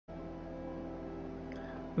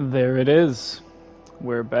There it is.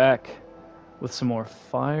 We're back with some more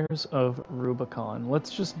Fires of Rubicon. Let's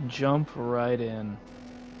just jump right in.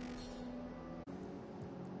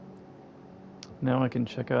 Now I can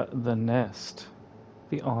check out The Nest,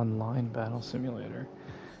 the online battle simulator,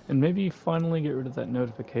 and maybe finally get rid of that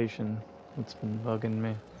notification that's been bugging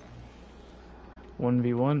me.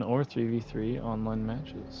 1v1 or 3v3 online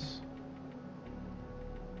matches.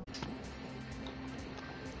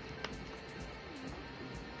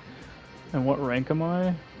 And what rank am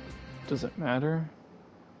I? Does it matter?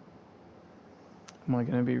 Am I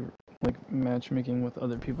gonna be like matchmaking with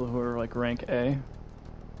other people who are like rank A?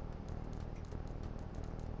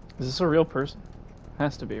 Is this a real person?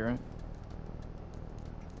 Has to be, right?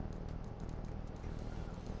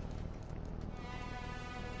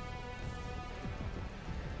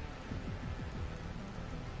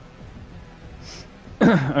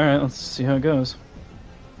 Alright, let's see how it goes.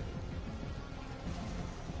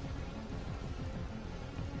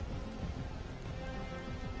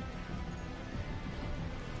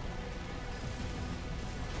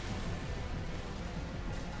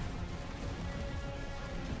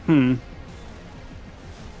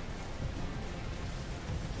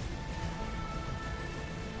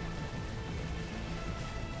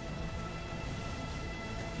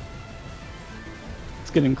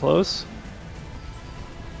 It's getting close.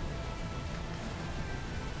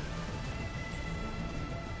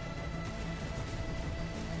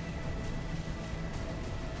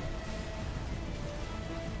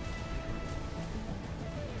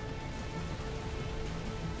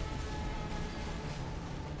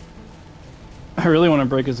 I really want to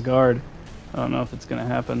break his guard. I don't know if it's gonna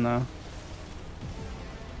happen though.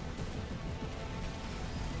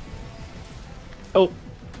 Oh!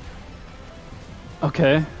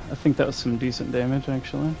 Okay, I think that was some decent damage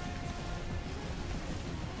actually.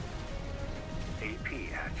 AP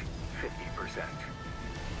at 50%.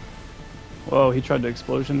 Whoa, he tried to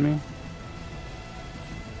explosion me.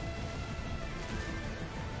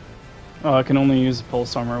 Oh, I can only use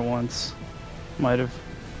pulse armor once. Might have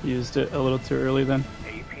used it a little too early then.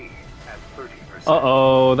 AP at 30%.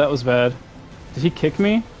 Uh-oh, that was bad. Did he kick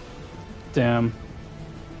me? Damn.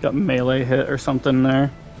 Got melee hit or something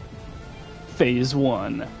there. Phase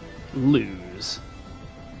 1. Lose.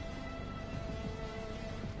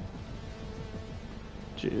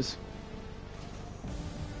 Jeez.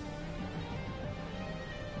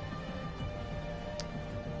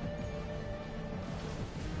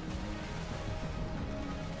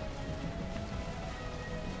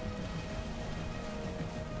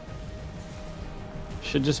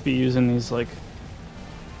 Should just be using these, like,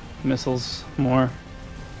 missiles more.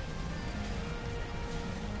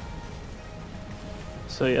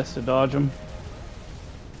 So he has to dodge them.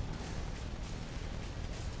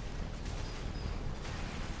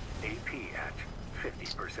 AP at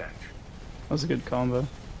 50%. That was a good combo.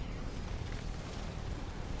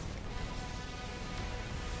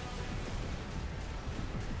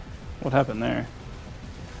 What happened there?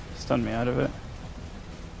 Stunned me out of it.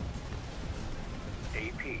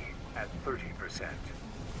 AP at 30%.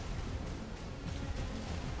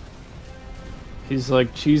 He's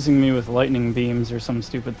like cheesing me with lightning beams or some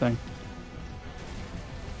stupid thing.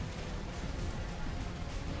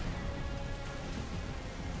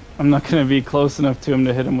 I'm not gonna be close enough to him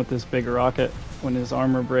to hit him with this big rocket when his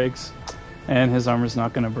armor breaks. And his armor's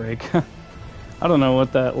not gonna break. I don't know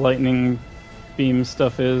what that lightning beam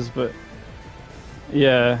stuff is, but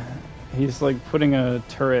yeah, he's like putting a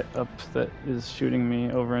turret up that is shooting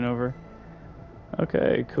me over and over.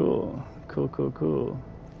 Okay, cool. Cool.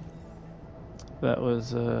 That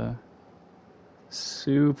was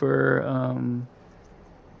super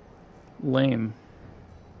lame.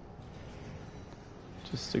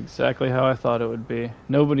 Just exactly how I thought it would be.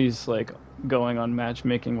 Nobody's like going on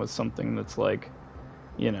matchmaking with something that's like,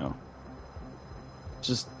 you know,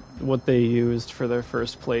 just what they used for their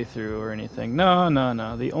first playthrough or anything. No.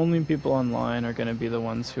 The only people online are going to be the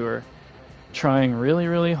ones who are trying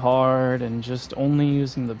really hard and just only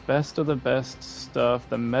using the best of the best stuff,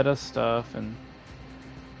 the meta stuff, and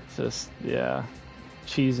just, yeah,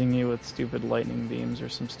 cheesing you with stupid lightning beams or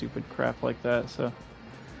some stupid crap like that. So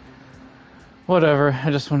whatever,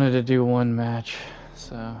 I just wanted to do one match,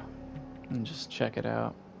 so, and just check it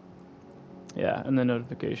out. Yeah, and the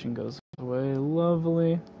notification goes away.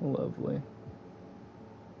 Lovely. You're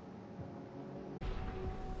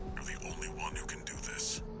the only one who can do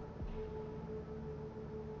this.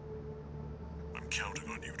 I'm counting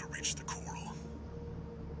on you to reach the coral.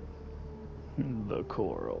 The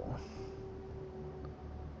coral.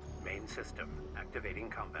 Main system activating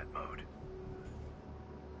combat mode.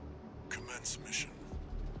 Commence mission.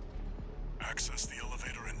 Access the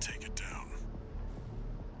elevator and take it down.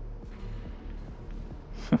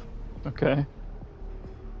 Okay.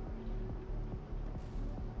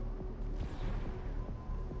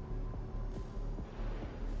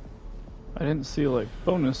 I didn't see like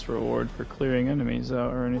bonus reward for clearing enemies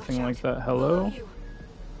out or anything like that. Hello?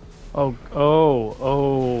 Oh,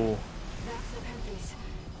 oh. That's NEPENTHES,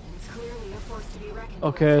 and it's clearly a force to be reckoned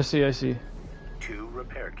Okay, I with. see. 2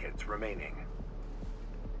 repair kits remaining.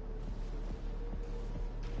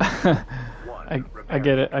 One I repair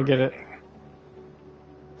get it, kit I get it. remaining.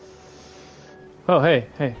 Oh, hey.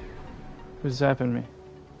 Who's zapping me?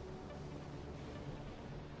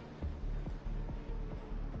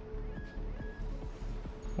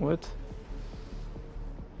 What?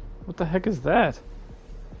 What the heck is that?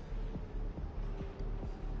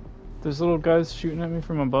 There's little guys shooting at me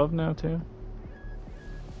from above now, too?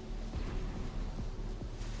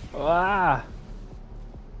 Ah!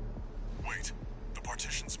 Wait, the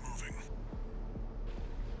partition's moving.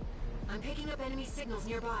 I'm picking up enemy signals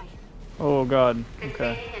nearby. Oh god, okay.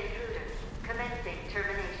 Containing intruders. Commencing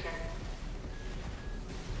termination.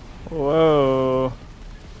 Whoa.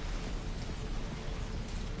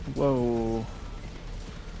 Whoa.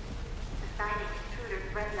 Assigning intruder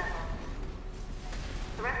threat level.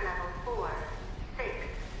 Threat level 4. 6.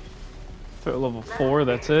 Threat level 4,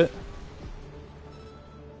 that's it?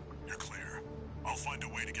 You're clear. I'll find a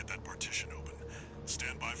way to get that partition open.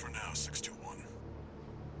 Stand by for now, 621.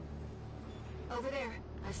 Over there.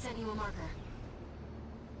 I've sent you a marker.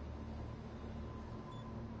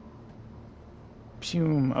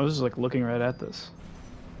 Phew, I was just like looking right at this.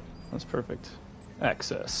 That's perfect.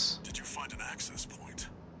 Access. Did you find an access point?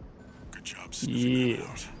 Good job sniffing Yeah. that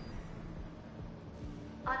out.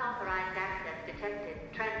 Unauthorized access detected.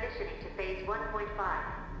 Transitioning to phase 1.5.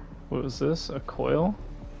 What was this? A coil?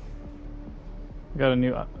 Got a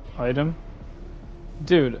new item?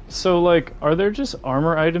 Dude, so like, are there just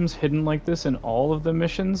armor items hidden like this in all of the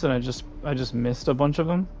missions and I just missed a bunch of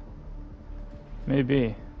them?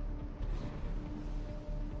 Maybe.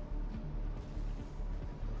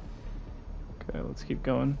 Okay, let's keep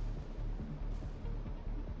going.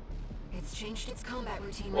 It's changed its combat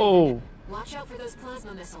routine. Oh! Raven. Watch out for those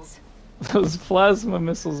plasma missiles. Those plasma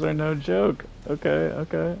missiles are no joke.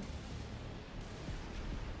 Okay.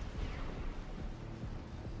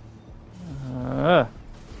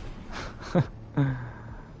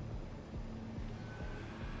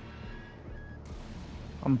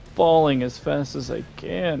 I'm falling as fast as I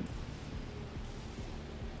can.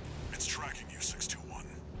 It's tracking you, 621.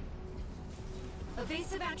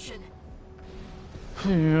 Evasive action.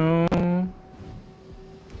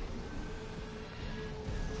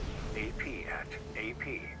 AP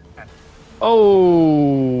at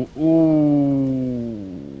Oh,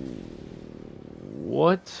 ooh.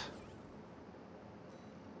 What?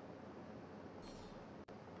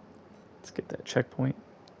 Let's get that checkpoint.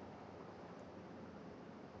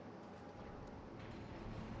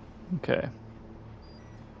 Okay.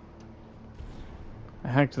 I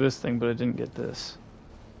hacked this thing, but I didn't get this.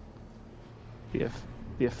 The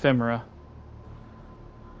ephemera.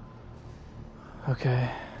 Okay.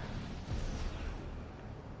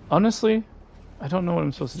 Honestly, I don't know what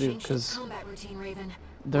I'm supposed to do Changed its because combat routine, Raven.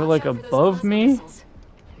 they're Watch like out for those above plasma me. missiles.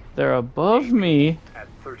 They're above me. at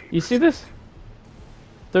 30%. You see this?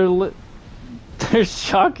 They're they're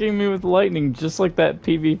shocking me with lightning, just like that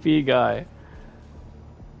PvP guy.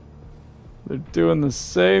 They're doing the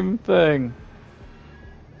same thing.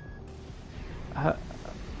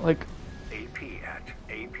 Like, AP at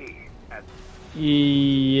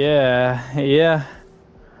yeah.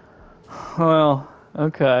 Well,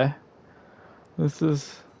 okay. This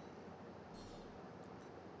is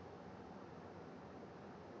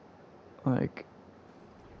like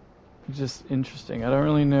just interesting. I don't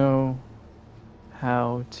really know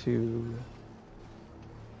how to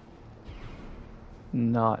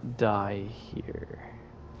not die here.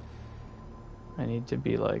 I need to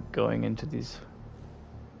be like going into these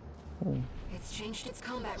It's changed its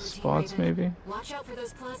combat routine, spots, Raven. maybe. Watch out for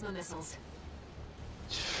those plasma missiles.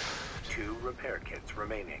 2 repair kits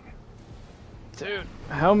remaining. Dude,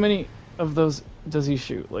 how many of those does he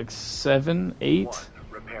shoot? Like 7, 8? 1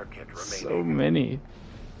 repair kit remaining. So many.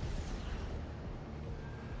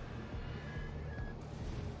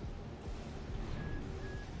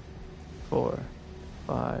 Four,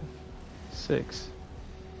 5, 6.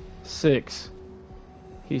 6.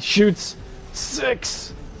 He shoots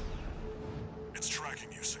 6. It's tracking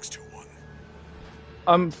you, 621.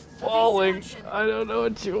 I'm falling. I don't know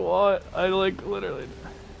what you want. I like literally.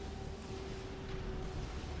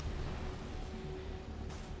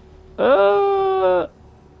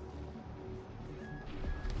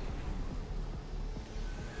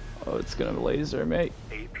 It's gonna laser me.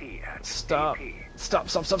 AP at Stop. AP. Stop,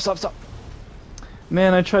 stop, stop, stop, stop.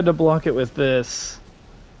 Man, I tried to block it with this.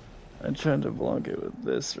 I tried to block it with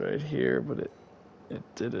this right here, but it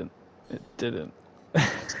didn't. It didn't.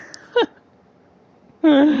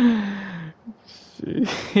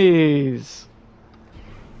 Jeez.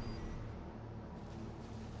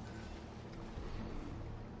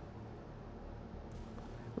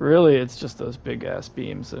 Really, it's just those big ass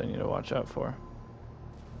beams that I need to watch out for.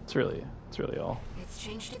 It's really all. It's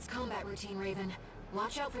changed its combat routine, Raven.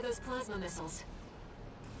 Watch out for those plasma missiles.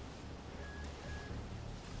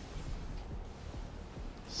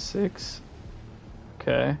 6.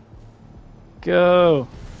 Okay. Go!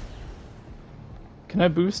 Can I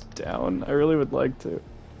boost down? I really would like to.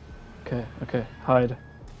 Okay, okay. Hide.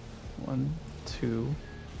 1, 2,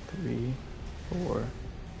 3, 4,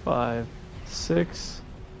 5, 6.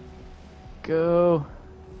 Go!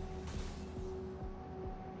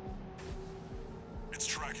 It's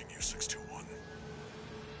tracking you, 621.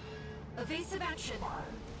 Evasive action.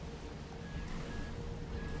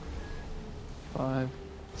 5,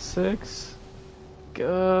 6.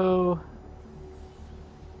 Go!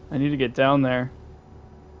 I need to get down there.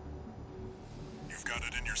 You've got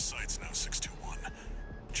it in your sights now, 621.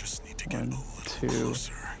 Just need to get 1, a little 2,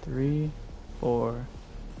 closer. 3, 4,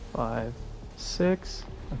 5, 6.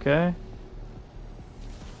 Okay.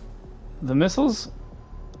 The missiles,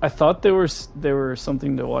 I thought they were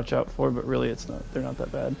something to watch out for, but really it's not. They're not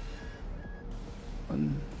that bad.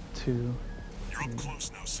 1, 2, You're up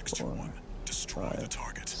close now, 621. Destroy 5, the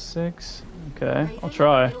target. 6. Okay, Raven, I'll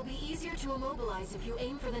try. It'll be easier to immobilize if you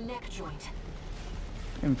aim for the neck joint.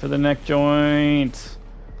 Aim for the neck joint.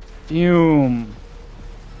 Fume.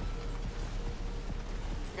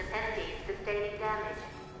 Nepenthes sustaining damage.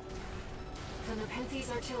 The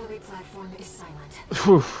NEPENTHES artillery platform is silent.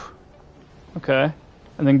 Whew. Okay.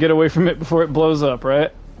 And then get away from it before it blows up,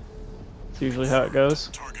 right? That's usually how it goes.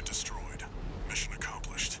 Target destroyed. Mission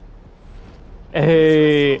accomplished.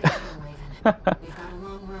 Hey. Raven, we've got a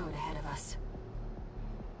long road ahead of us.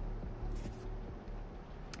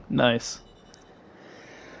 Nice.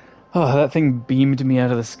 Oh, that thing beamed me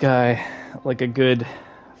out of the sky like a good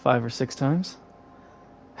 5 or 6 times.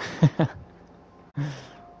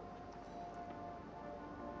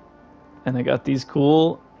 And I got these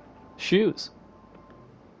cool shoes.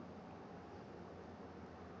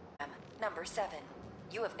 Number 7.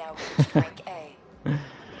 You have now reached rank A.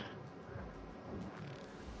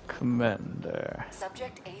 Commander.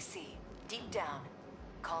 Subject AC. Deep down.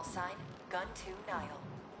 Call sign Gun 2 Nile.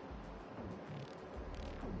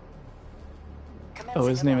 Oh,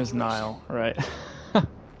 his Commencing name is evaluation. Nile, right?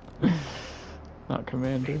 Not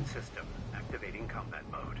Commander. Main system activating combat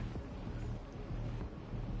mode.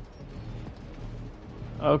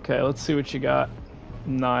 Okay, let's see what you got,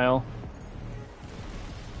 Nile.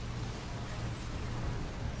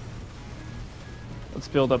 Let's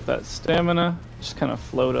build up that stamina. Just kind of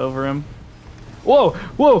float over him. Whoa!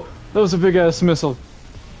 Whoa! That was a big ass missile.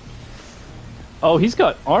 Oh, he's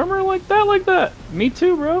got armor like that? Like that? Me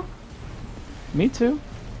too, bro. Me too.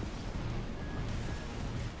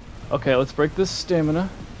 Okay, let's break this stamina.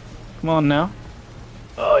 Come on now.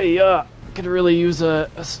 Oh yeah! Could really use a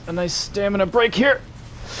nice stamina break here.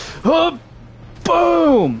 Oh,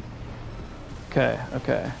 boom! Okay,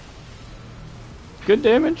 okay. Good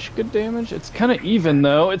damage, good damage. It's kind of even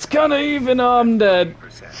though. It's kind of even. Oh, I'm dead.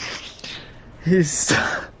 30%. He's.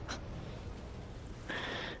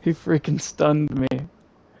 He freaking stunned me.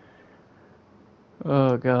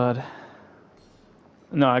 Oh god.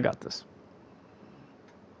 No, I got this.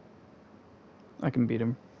 I can beat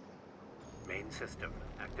him. Main system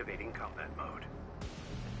activating combat mode.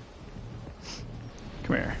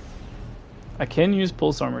 Come here. I can use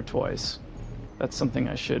pulse armor twice. That's something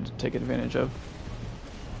I should take advantage of.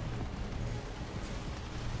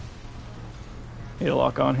 Need to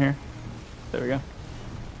lock on here. There we go.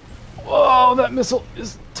 Whoa, that missile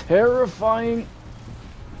is terrifying.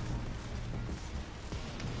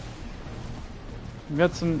 I've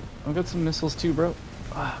got some missiles too, bro.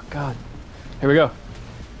 Oh god. Here we go.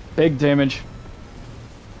 Big damage.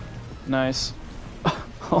 Nice.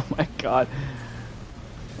 Oh my god.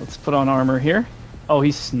 Let's put on armor here. Oh,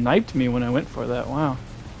 he sniped me when I went for that. Wow.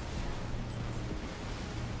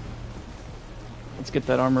 Let's get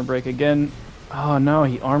that armor break again. Oh no,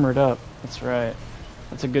 he armored up. That's right.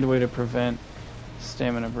 That's a good way to prevent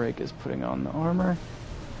stamina break, is putting on the armor.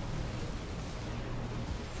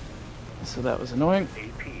 So that was annoying.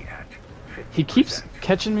 AP at 50%. He keeps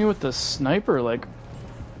catching me with the sniper, like,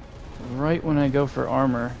 right when I go for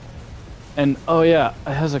armor. And, oh yeah,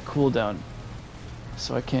 it has a cooldown.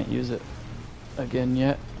 So I can't use it again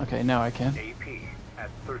yet. Okay, now I can. AP at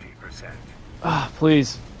 30%. Ah,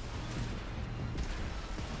 please.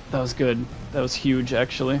 That was good. That was huge,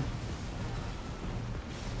 actually.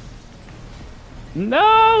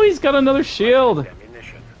 No, he's got another shield.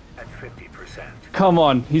 Ammunition at 50%. Come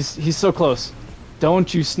on, he's so close.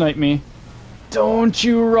 Don't you snipe me. Don't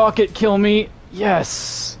you rocket kill me.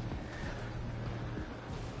 Yes.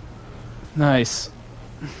 Nice.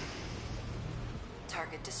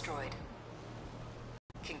 Target destroyed.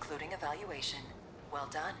 Concluding evaluation. Well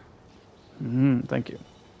done. Thank you.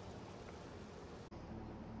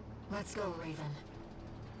 Let's go, Raven.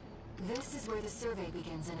 This is where the survey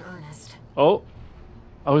begins in earnest. Oh,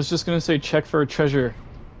 I was just gonna say check for a treasure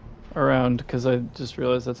around, because I just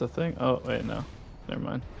realized that's a thing. Oh, wait, no. Never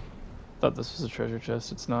mind. Thought this was a treasure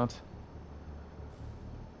chest. It's not.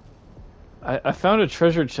 I found a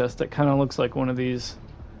treasure chest that kind of looks like one of these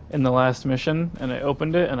in the last mission, and I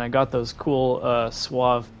opened it, and I got those cool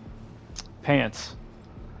suave pants.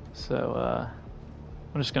 So,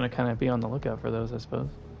 I'm just gonna kind of be on the lookout for those, I suppose.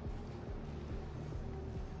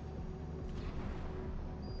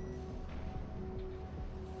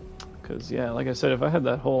 Because, yeah, like I said, if I had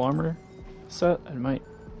that whole armor set, I might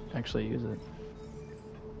actually use it.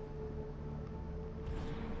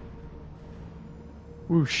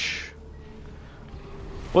 Whoosh.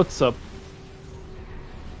 What's up?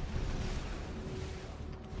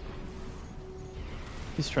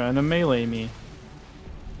 He's trying to melee me.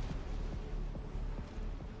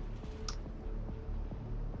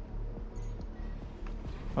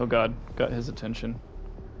 Oh god, got his attention.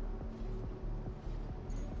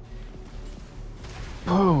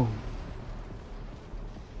 Boom!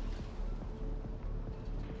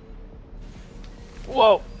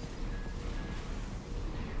 Whoa!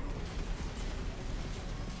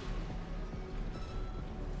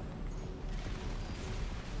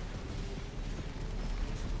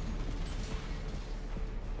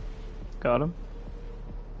 Got him.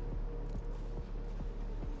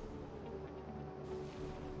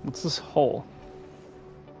 What's this hole?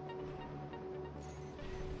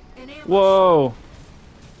 Whoa!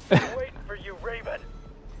 Waiting for you, Raven.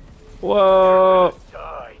 Whoa!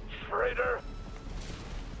 Die, traitor.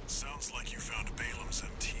 Sounds like you found Balaam's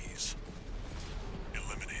MTs.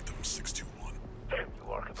 Eliminate them, 621. Damn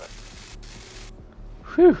you, Archivist.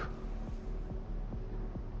 Whew.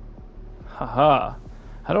 Haha.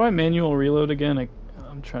 How do I manual reload again?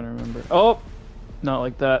 I'm trying to remember. Oh! Not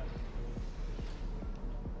like that.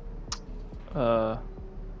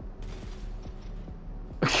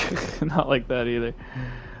 Not like that either.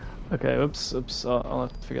 Okay, oops. I'll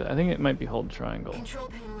have to figure that. I think it might be hold triangle. Control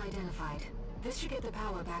panel identified. This should get the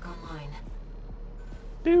power back online.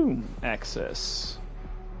 Boom. Access.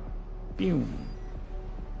 Boom.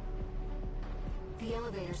 The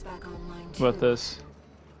elevator's back online too. What about this?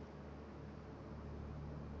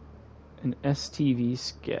 An STV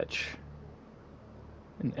sketch.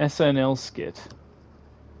 An SNL skit.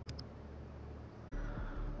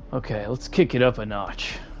 Okay, let's kick it up a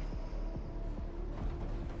notch.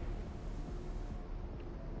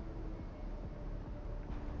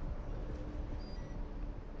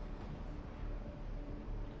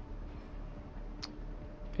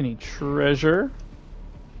 Any treasure?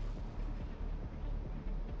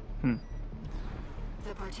 The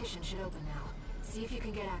partition should open now. See if you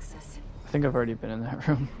can get access. I think I've already been in that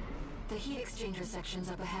room. The heat exchanger section's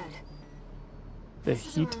up ahead. The This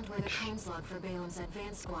is heat around where the comms log for Balaam's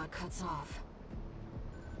advanced squad cuts off.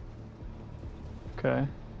 Okay.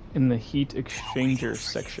 In the heat exchanger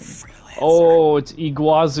section. Oh, it's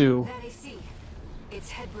Iguazu. That AC. It's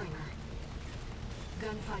Headbringer.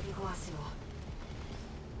 Gunfight Iguazu.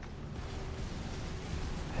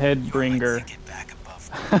 Headbringer.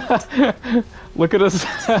 Look at us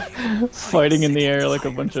fighting in the air like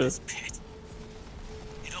a bunch of,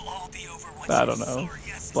 I don't know,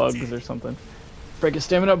 bugs or something. Break his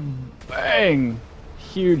stamina, bang!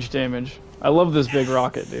 Huge damage. I love this big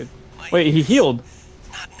rocket, dude. Wait, he healed.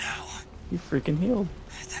 Not now. He freaking healed.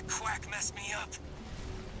 That quack messed me up.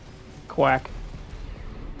 Quack.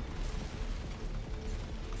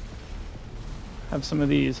 Have some of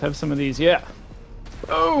these, yeah.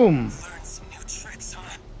 Boom! Learned some new tricks,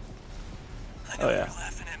 huh? Oh yeah. You're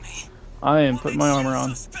laughing at me. I am putting my armor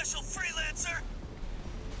on. Special freelancer.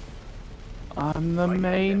 I'm the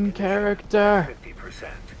main character. 50%.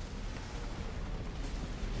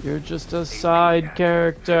 You're just a side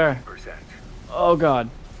character. 50%. Oh god.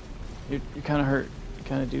 You're kind of hurt. You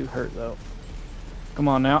kind of do hurt though. Come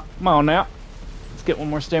on now. Come on now. Let's get one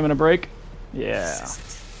more stamina break. Yeah.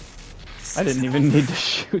 I didn't even need to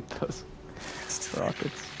shoot those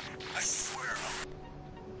rockets. I swear.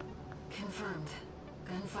 Confirmed.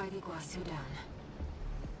 Iguazu down.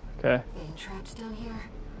 Okay. Being trapped down here,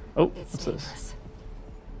 Oh, it's what's dangerous. this?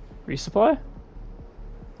 Resupply?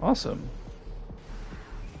 Awesome.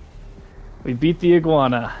 We beat the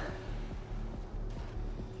iguana.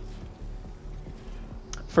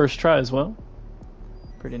 First try as well.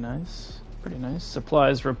 Pretty nice. Pretty nice.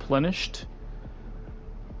 Supplies replenished.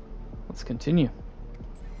 Let's continue.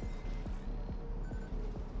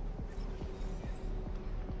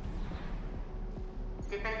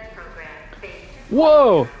 Defense program phase 2.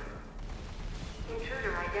 Whoa!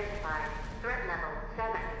 Intruder identified. Threat level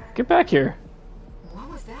 7. Get back here. What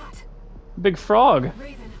was that? Big frog.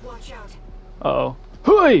 Raven, watch out. Uh-oh.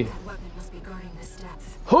 Hoi! That weapon must be guarding the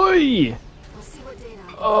steps. Hoi! We'll see what data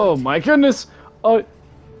I can Oh find. my goodness!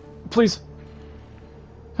 Please.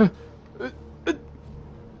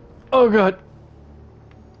 Oh god.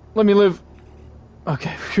 Let me live.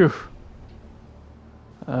 Okay, phew.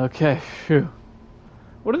 Okay, phew.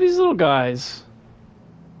 What are these little guys?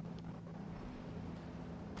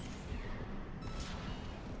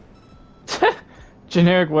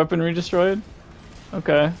 Generic weaponry destroyed?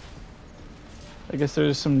 Okay. I guess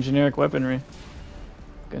there's some generic weaponry.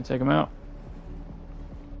 Gonna take them out.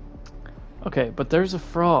 Okay, but there's a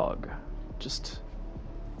frog. Just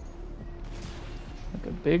like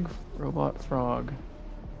a big robot frog.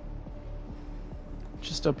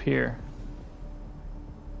 Just up here.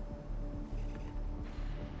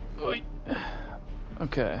 Oi.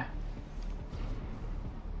 Okay.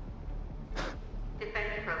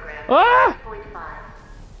 Defense program Ah!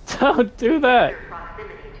 0.5. Don't do that.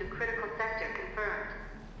 Proximity to critical sector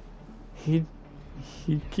confirmed.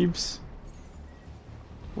 He keeps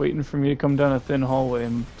waiting for me to come down a thin hallway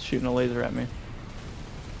and shooting a laser at me.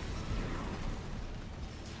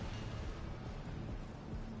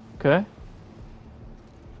 Okay.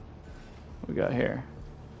 What we got here?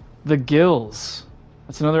 The gills.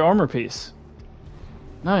 That's another armor piece.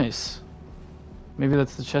 Nice. Maybe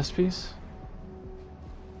that's the chest piece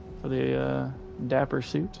for the dapper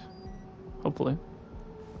suit. Hopefully.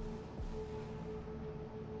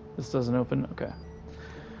 This doesn't open. Okay.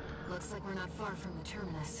 Looks like we're not far from the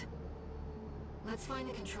terminus. Let's find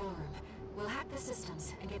the control room. We'll hack the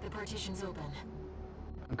systems and get the partitions open.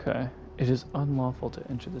 Okay. It is unlawful to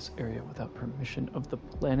enter this area without permission of the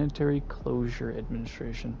Planetary Closure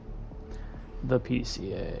Administration, the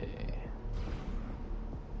PCA.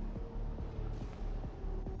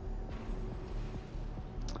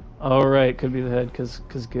 All right, could be the head, cause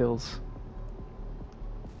gills.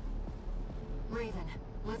 Raven,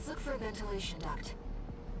 let's look for a ventilation duct.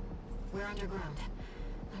 We're underground.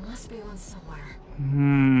 There must be one somewhere.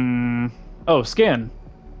 Oh, scan.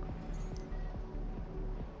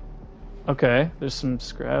 Okay, there's some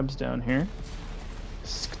scrabs down here.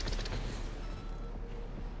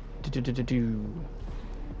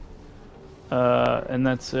 And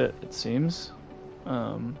that's it seems.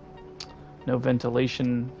 No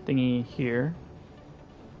ventilation thingy here.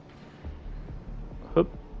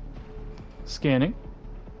 Hoop. Scanning.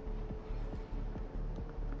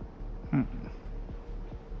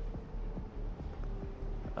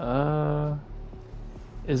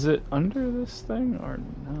 Is it under this thing or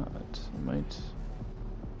not?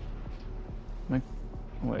 Might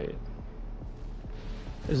wait.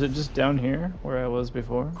 Is it just down here where I was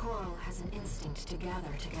before? Coral has an instinct to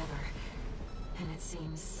gather together, and it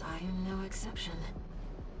seems I am no exception.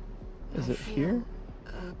 Is I it feel here?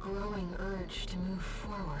 a growing urge to move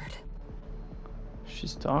forward.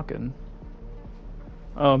 She's talking.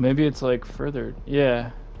 Oh, maybe it's like further.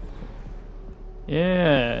 Yeah.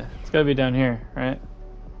 Yeah. It's gotta be down here, right?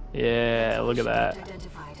 Yeah, look at that.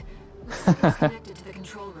 Identified. Looks like it's connected to the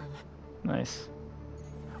control room. Nice.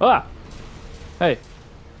 Ah! Hey.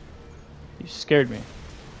 You scared me.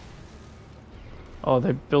 Oh,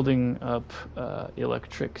 they're building up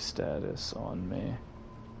electric status on me.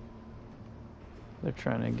 They're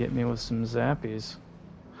trying to get me with some zappies.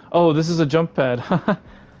 Oh, this is a jump pad.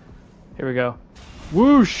 Here we go.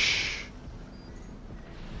 Whoosh!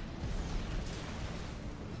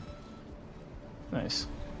 Nice.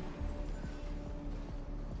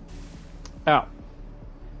 Ow.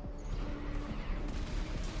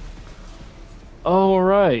 Oh,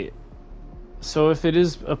 right. So if it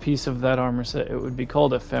is a piece of that armor set, it would be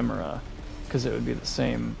called ephemera, because it would be the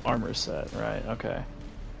same armor set, right? Okay.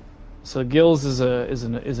 So gills is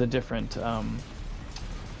a different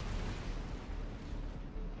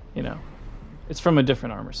you know, it's from a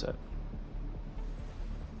different armor set.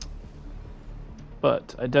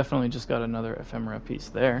 But I definitely just got another ephemera piece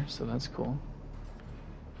there, so that's cool.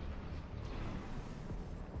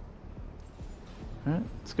 Alright,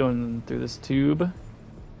 let's go in through this tube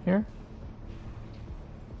here.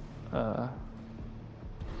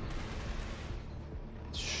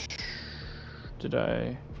 Did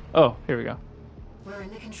I? Oh, here we go. We're in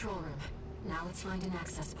the control room. Now let's find an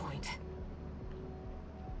access point.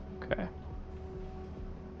 Okay.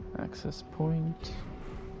 Access point.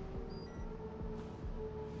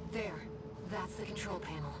 There. That's the control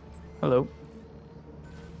panel. Hello.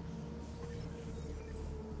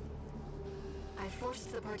 I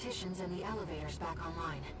forced the partitions and the elevators back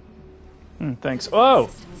online. Thanks. The Oh!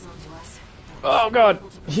 system is onto us. Oh god! Able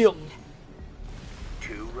to Heal! proceed.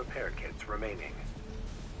 2 repair kits remaining.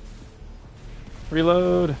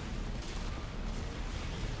 Reload!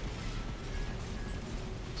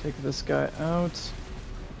 Take this guy out.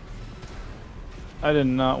 I did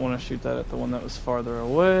not want to shoot that at the one that was farther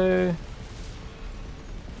away.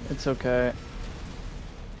 It's okay.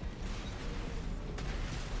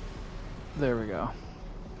 There we go.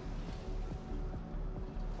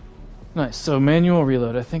 Nice, so manual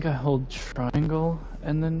reload. I think I hold triangle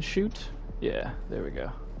and then shoot. Yeah, there we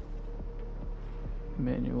go.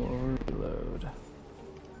 Manual reload.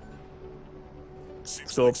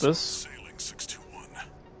 Seems go like up this. Sailing 621.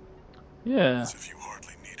 Yeah. As if you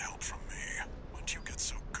hardly need help from me. When do you get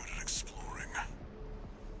so good at exploring?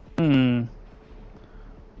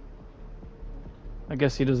 I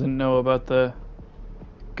guess he doesn't know about the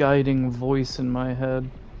guiding voice in my head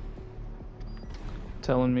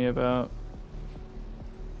telling me about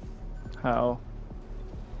how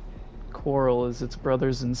Quarrel is its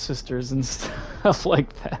brothers and sisters and stuff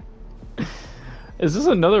like that. Is this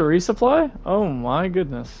another resupply? Oh my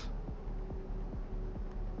goodness.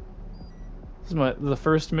 This is the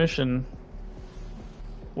first mission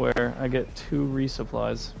where I get 2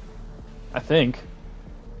 resupplies. I think.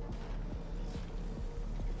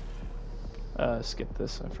 Skip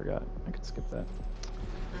this, I forgot. I could skip that.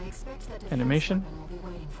 I expect that defense Animation? weapon will be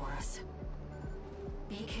waiting for us.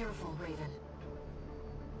 Be careful, Raven.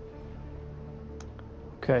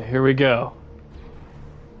 Okay, here we go.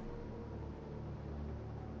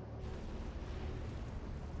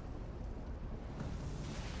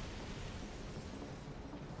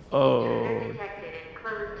 Oh, Detected in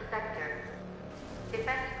closed sector.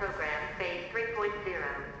 Defense program phase 3.0.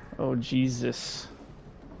 oh Jesus.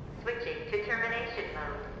 Switching to termination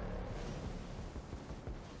mode.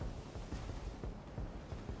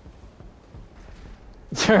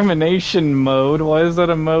 Termination mode? Why is that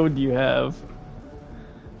a mode you have?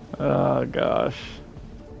 Oh gosh.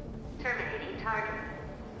 Terminating target.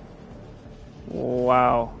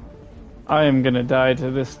 Wow. I am gonna die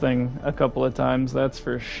to this thing a couple of times, that's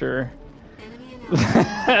for sure. Enemy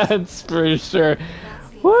announced. That's for sure. That's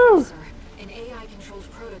the Woo! Enforcer, an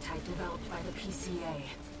AI-controlled prototype developed by the PCA.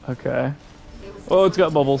 Okay. It was Oh, it's got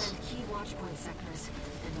designed to bubbles. defend key watchpoint sectors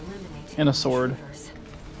and eliminate And a enemy sword. shooters.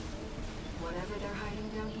 Whatever they're hiding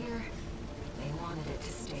down here, they wanted it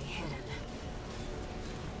to stay hidden.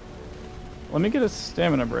 Let me get a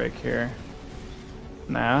stamina break here.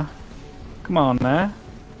 Nah. Come on, nah.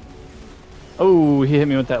 Oh, he hit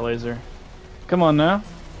me with that laser. Come on now.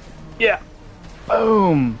 Yeah.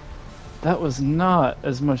 Boom. That was not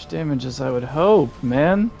as much damage as I would hope,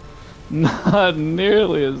 man. Not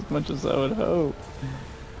nearly as much as I would hope.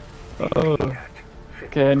 Oh.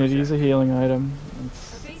 Okay, I need to use a healing item.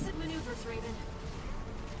 Evasive maneuvers, Raven.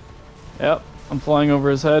 Yep, I'm flying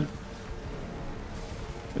over his head.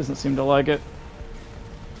 Doesn't seem to like it.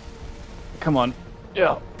 Come on.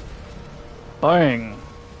 Yeah. Bang.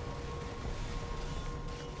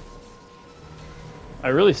 I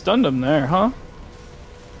really stunned him there, huh?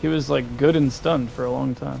 He was like good and stunned for a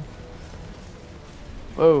long time.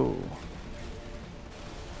 Whoa.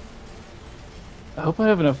 I hope I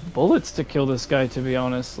have enough bullets to kill this guy, to be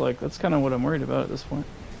honest. Like, that's kind of what I'm worried about at this point.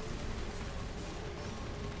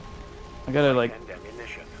 I gotta like... And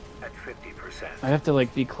ammunition at 50%. I have to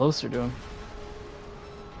like be closer to him.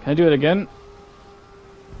 Can I do it again?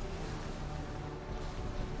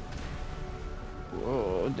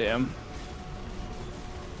 Whoa, damn.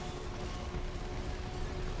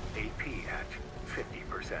 AP at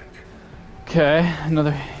 50%. Okay,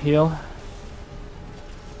 another heal.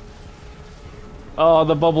 Oh,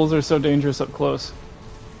 the bubbles are so dangerous up close.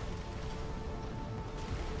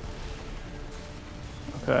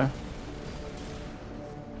 Okay.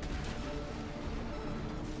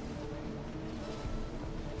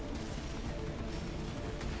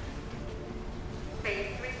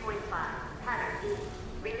 Phase 3.5. Pattern E.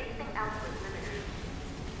 Releasing output limiters.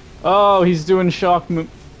 Oh, he's doing shock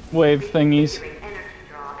wave thingies. Reconfiguring energy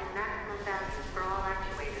draw and maximum values for all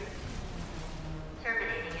actuators.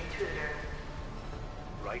 Terminating intruder.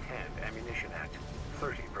 Right hand ammunition at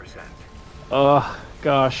 30%. Oh,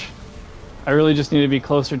 gosh. I really just need to be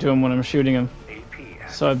closer to him when I'm shooting him,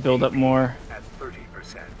 AP so I build up more at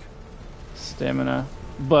 30%. stamina.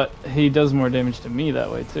 But he does more damage to me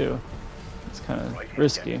that way too. It's kind of Right-hand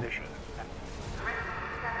risky. ammunition.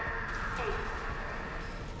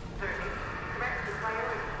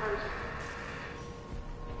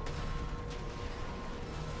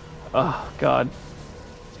 Oh god.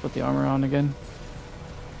 Let's put the armor on again.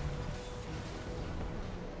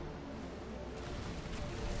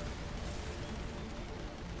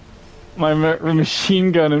 My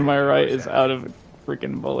machine gun in my right is out of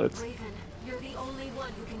freaking bullets. Raven, you're the only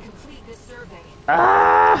one who can complete this survey.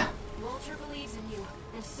 Ah! Walter believes in you,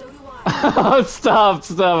 and so do I. Stop!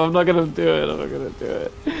 I'm not gonna do it. I'm not gonna do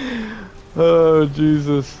it. Oh,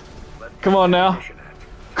 Jesus. Come on now. Ammunition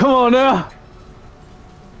at Come on now!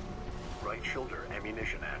 right shoulder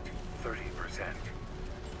ammunition at 30%.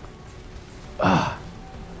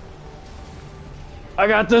 I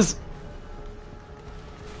got this!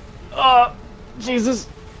 Oh, Jesus!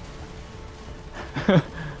 Left-hand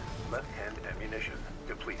ammunition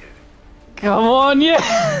depleted. Come on,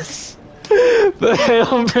 yes! The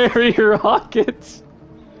Hail Mary rockets!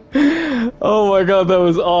 Oh my god, that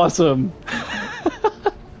was awesome!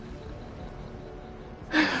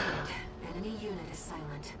 Enemy unit is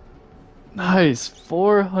silent. Nice!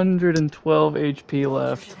 412 HP Walter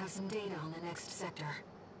left. should have some data on the next sector.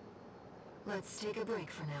 Let's take a break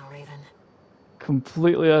for now, Raven.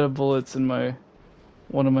 Completely out of bullets in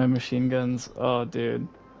one of my machine guns. Oh, dude.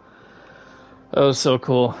 That was so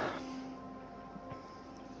cool.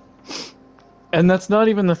 And that's not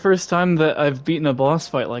even the first time that I've beaten a boss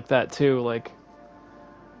fight like that, too. Like...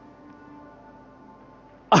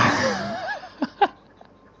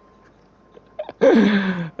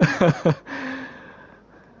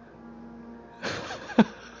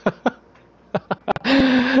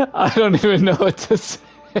 I don't even know what to say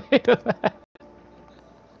to that.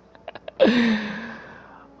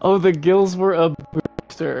 Oh, the gills were a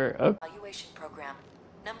booster. Evaluation program.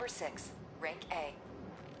 Number 6. Rank A.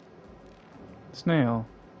 Snail.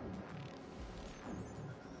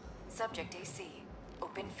 Subject AC.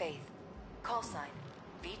 Open faith. Call sign.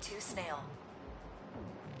 V2 Snail.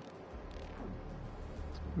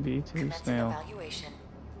 V2 Commencing snail. evaluation.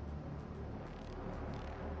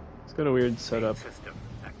 It's got a weird setup, System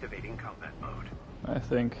activating combat mode. I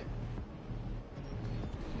think.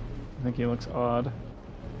 I think he looks odd.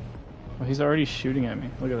 Oh, he's already shooting at me.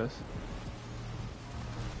 Look at this.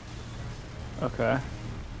 Okay.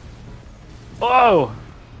 Whoa!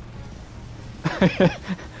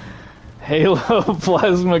 Halo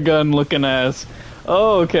plasma gun looking ass.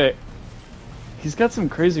 Oh, okay. He's got some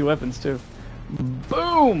crazy weapons too.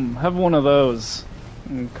 Boom! Have one of those.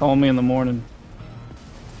 And call me in the morning.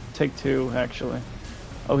 Take two, actually.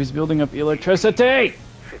 Oh, he's building up electricity!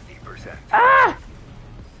 50%. Ah!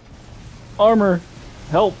 Armor.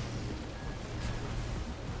 Help.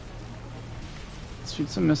 Let's shoot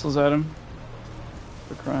some missiles at him.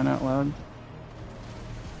 For crying out loud.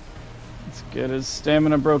 Let's get his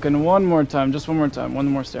stamina broken one more time. Just one more time. One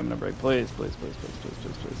more stamina break. Please, please, please, please, please,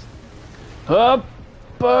 please, please. Up!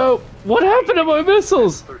 Oh! What happened to my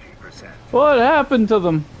missiles? 30%. What happened to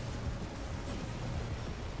them?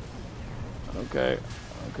 Okay.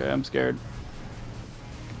 Okay, I'm scared.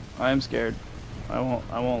 I am scared. I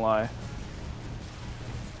won't lie.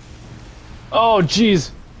 Oh,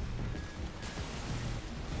 jeez!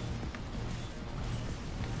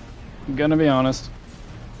 I'm gonna be honest.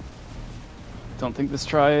 Don't think this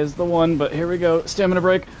try is the one, but here we go. Stamina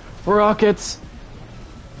break. Rockets!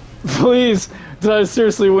 Please! Did I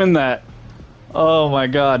seriously win that? Oh my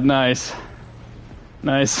god, nice.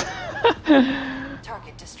 Nice.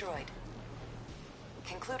 Target destroyed.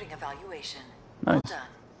 Concluding evaluation. Nice. Well done.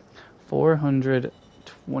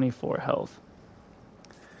 424 health.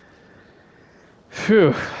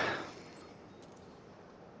 Phew.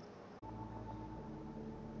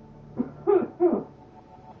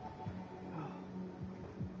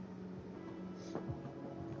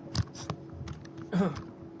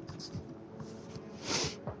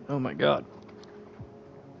 Oh my god.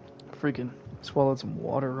 Freaking swallowed some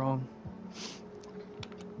water wrong.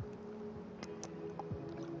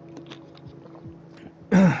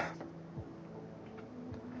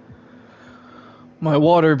 My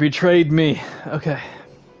water betrayed me. Okay.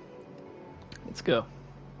 Let's go.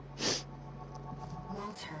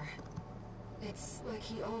 Walter, it's like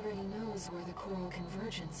he already knows where the coral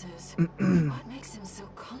convergence is. What makes him so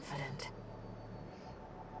confident?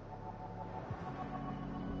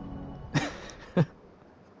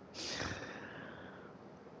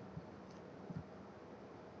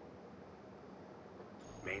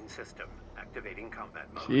 Main system activating combat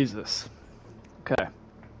mode. Jesus. Okay.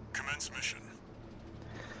 Commence mission.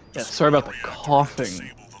 Yeah, sorry about the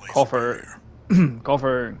coughing. Cougher.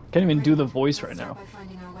 Cougher. Can't even do the voice right now. By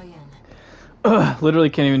finding our way in. Ugh, literally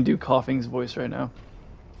can't even do coughing's voice right now.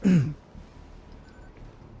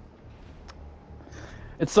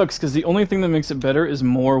 It sucks because the only thing that makes it better is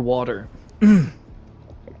more water. It's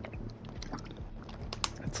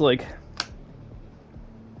like...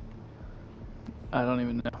 I don't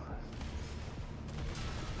even know.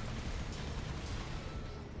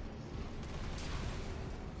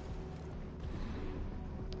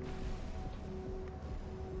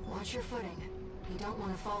 Watch your footing. You don't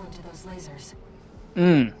want to fall into those lasers.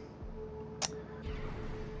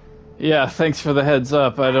 Yeah, thanks for the heads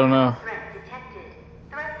up. I don't know. Threat detected.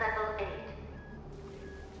 Threat level 8.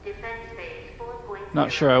 Defense phase 4.0.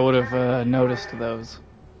 Not sure I would have noticed those.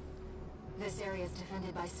 This area is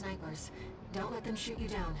defended by snipers. Don't let them shoot you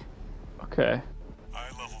down. Okay.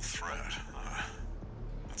 High-level threat.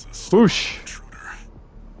 That's a Whoosh! intruder.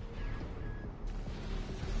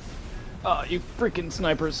 Ah, you freaking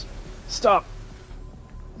snipers. Stop!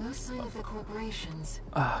 No sign of the corporations.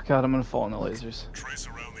 Ah, God, I'm gonna fall in the lasers. Trace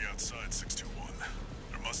around the outside, 621.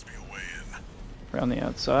 There must be a way in. Around the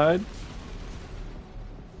outside.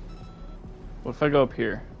 What if I go up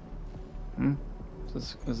here?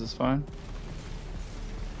 Is this fine?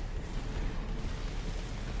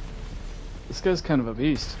 This guy's kind of a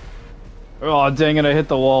beast. Oh, dang it, I hit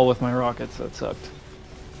the wall with my rockets. That sucked.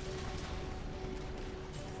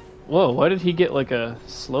 Whoa, why did he get like a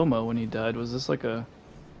slow-mo when he died? Was this like a...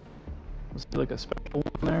 Was there like a special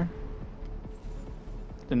one there?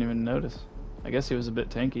 Didn't even notice. I guess he was a bit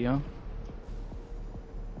tanky, huh?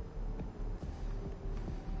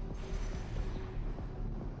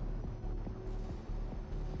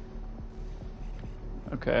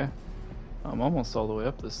 Okay. I'm almost all the way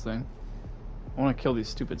up this thing. I want to kill these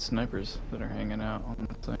stupid snipers that are hanging out on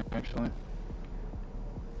the thing, actually.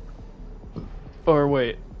 Or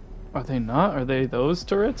wait, are they not? Are they those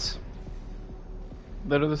turrets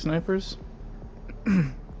that are the snipers?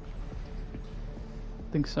 I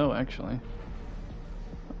think so, actually.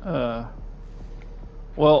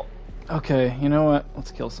 Well, okay, you know what?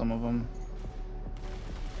 Let's kill some of them.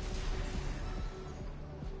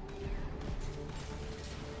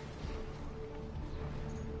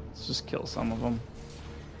 Let's just kill some of them.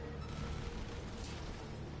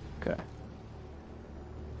 Okay.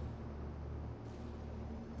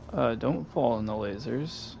 Don't fall in the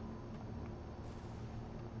lasers.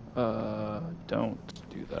 Don't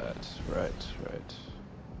do that. Right.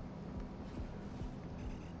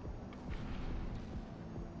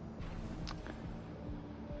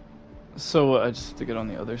 So I just have to get on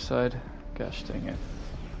the other side? Gosh dang it.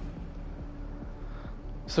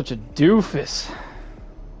 Such a doofus.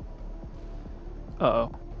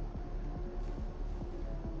 Uh-oh.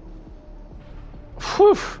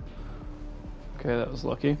 Whew! Okay, that was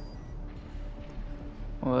lucky.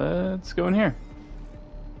 Let's go in here.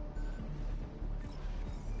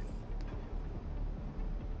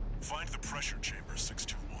 Find the pressure chamber,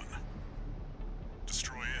 621.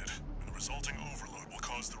 Destroy it, and the resulting overload will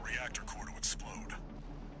cause the reactor core to explode.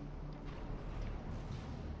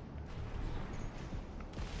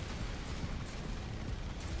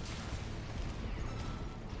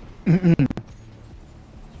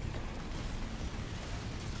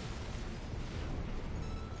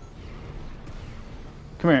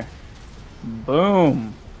 Come here.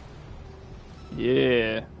 Boom.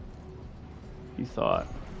 Yeah. You thought.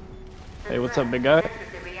 Hey, what's up, big guy? The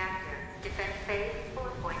reactor. Defense phase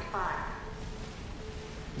 4.5.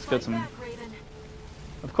 He's got some... Back, Raven.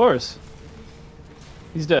 Of course.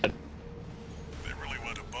 He's dead. They really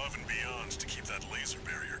went above and beyond to keep that laser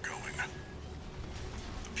barrier going.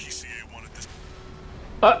 The PCA wanted this.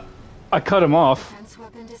 I cut him off. Defense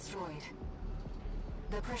weapon destroyed.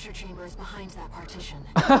 The pressure chamber is behind that partition.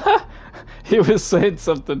 He was saying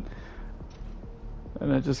something.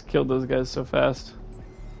 And I just killed those guys so fast.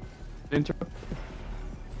 Interrupt.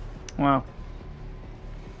 Wow.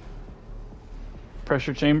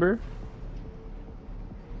 Pressure chamber.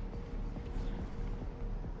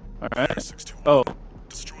 Alright. 621. Oh,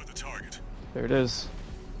 Destroy the target. there it is.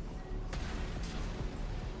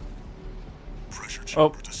 Pressure Oh,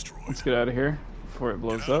 chamber destroyed. let's get out of here before it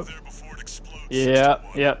blows Get out up. of there before it explodes. Yeah,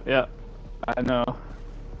 621. yep. I know.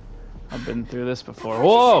 I've been through this before.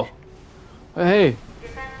 Whoa! Hey,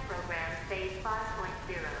 Defense program phase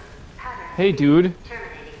 5.0. Pattern. hey, dude.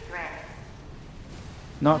 Terminating threat.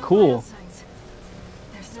 Not No cool. vital signs.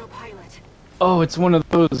 There's no pilot. Oh, it's one of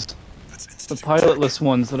those, That's the institute pilotless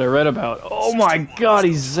ones that I read about. Oh my god,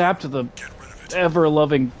 he zapped the Get rid of it.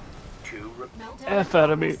 ever-loving Two Meltdown F out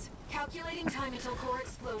of me. progress. Calculating time until core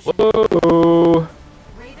explosion. Whoa.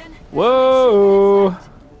 Raven, Whoa.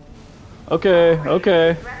 Okay,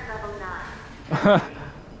 okay. Threat level 9.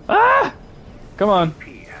 Ah! Come on.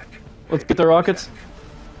 P at Let's get the rockets.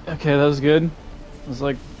 Okay, that was good. I was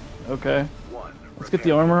like, okay. 1. Let's get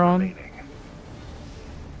the armor on. remaining.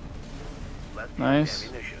 Left Nice.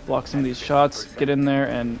 ammunition Block some of at these shots. 50%. Get in there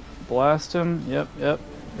and blast him. Yep, yep.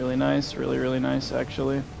 Really nice. Really, really nice,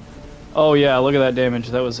 actually. Oh, yeah, look at that damage.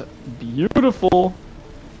 That was beautiful.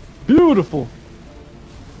 Beautiful.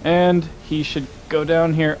 And he should go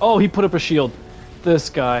down here. Oh, he put up a shield. This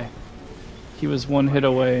guy. He was one hit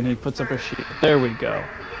away and he puts up a shield. There we go.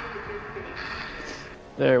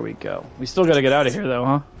 There we go. We still gotta get out of here, though,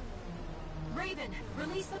 huh? Raven,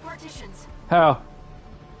 release the partitions. How?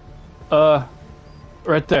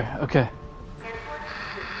 Right there. Okay.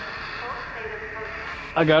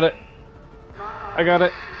 I got it. I got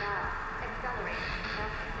it.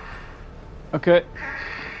 Okay.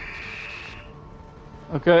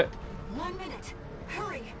 Okay. 1 minute.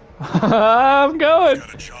 Hurry. I'm going.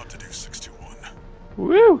 Got a job to do, 621.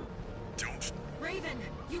 Woo. Don't. Raven,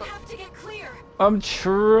 you have to get clear. I'm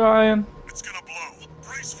trying. It's gonna blow.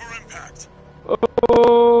 Brace for impact.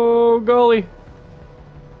 Oh, golly.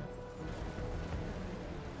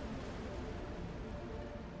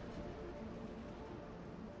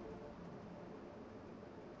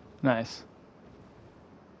 Nice.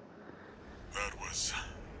 That was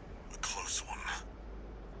a close one.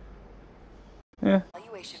 Yeah.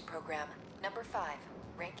 Evaluation program number 5,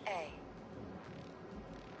 rank A.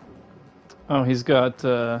 Oh, he's got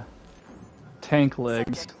tank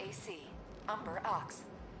legs. Subject AC, Umber Ox.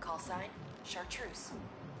 Call sign, Chartreuse.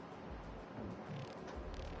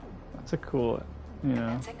 That's a cool, you know,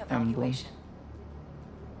 Commencing emblem. evaluation.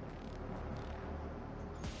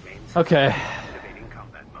 Main system Okay, activating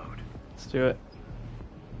combat mode. let's do it.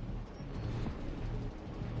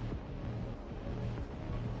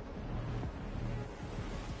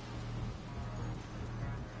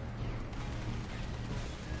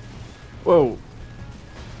 Whoa.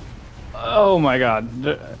 Oh my god.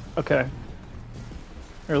 Okay.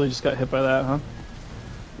 I really just got hit by that, huh?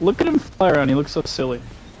 Look at him fly around, he looks so silly.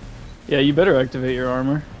 Yeah, you better activate your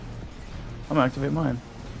armor. I'm gonna activate mine.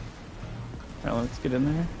 Alright, let's get in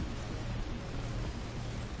there.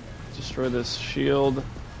 Destroy this shield.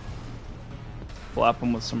 Blap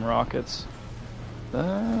him with some rockets.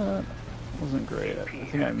 That wasn't great. I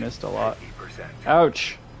think I missed a lot. 50%.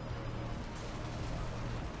 Ouch!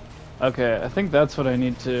 Okay, I think that's what I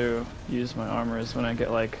need to use my armor is when I get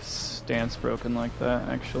like stance broken like that,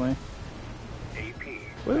 actually. AP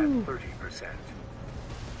Woo. at 30%.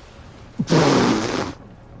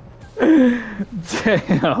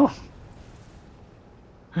 Damn.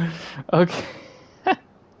 Okay.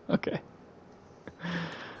 Okay.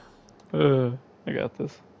 I got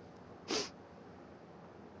this.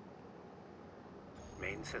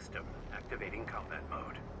 Main system activating combat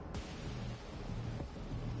mode.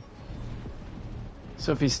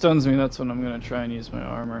 So if he stuns me, that's when I'm gonna try and use my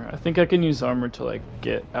armor. I think I can use armor to like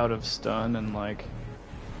get out of stun and like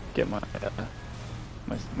get my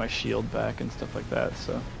my shield back and stuff like that.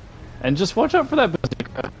 So, and just watch out for that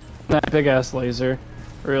bazooka, that big ass laser.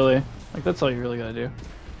 Really, like that's all you really gotta do.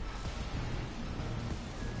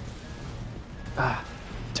 Ah,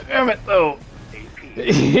 damn it though. AP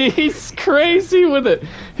He's crazy with it.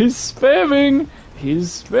 He's spamming.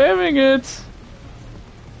 He's spamming it.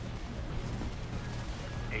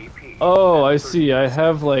 AP Oh, at I see. I 30%.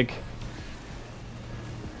 have like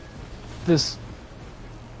this.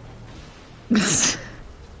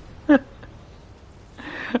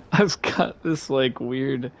 I've got this like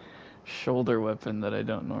weird shoulder weapon that I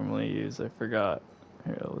don't normally use. I forgot.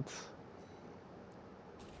 Here, let's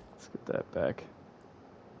get that back.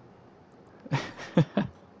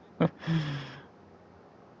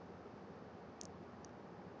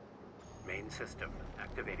 Main system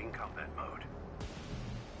activating combat mode.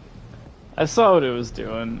 I saw what it was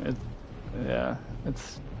doing. Yeah, it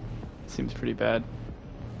seems pretty bad.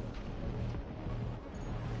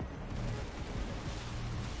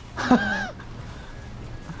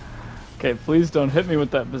 Okay, please don't hit me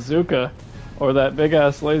with that bazooka or that big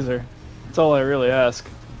ass laser. That's all I really ask.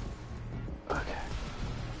 Okay.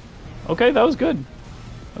 Okay, that was good.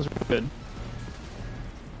 That was really good.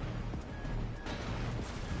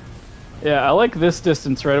 Yeah, I like this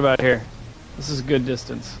distance right about here. This is a good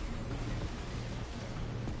distance.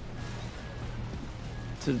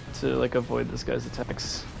 To like avoid this guy's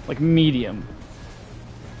attacks. Like medium.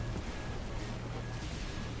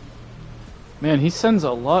 Man, he sends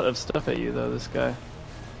a lot of stuff at you though, this guy.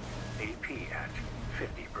 AP at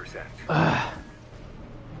 50%.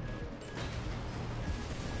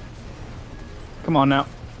 Come on now.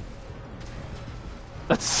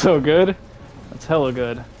 That's so good. That's hella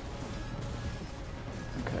good.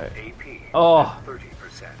 Okay. AP Oh. 30%.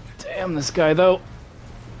 Damn this guy though.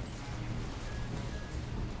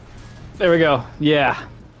 There we go. Yeah.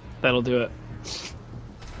 That'll do it.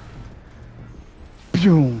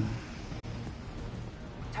 Boom.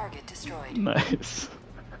 Target destroyed. Nice.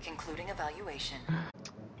 Concluding evaluation.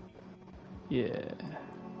 Yeah.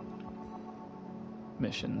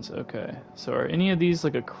 Missions, okay. So are any of these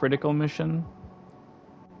like a critical mission?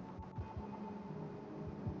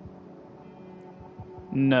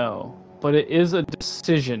 No. But it is a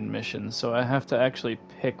decision mission, so I have to actually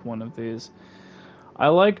pick one of these. I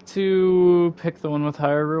like to pick the one with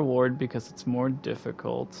higher reward because it's more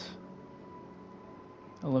difficult.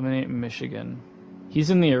 Eliminate Michigan. He's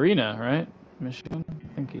in the arena, right? Michigan?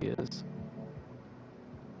 I think he is.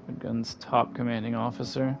 REDGUNS top commanding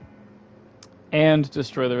officer. And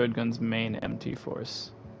destroy the REDGUNS main MT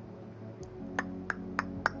force.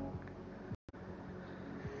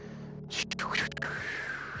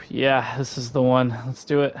 Yeah, this is the one. Let's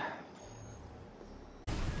do it.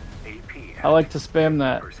 AP I like to spam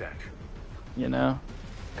that, 50%. you know?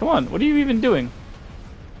 Come on, what are you even doing?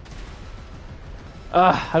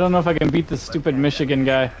 I don't know if I can beat this stupid Michigan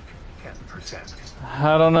guy. 10%.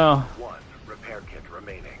 I don't know. 1 repair kit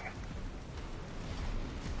remaining.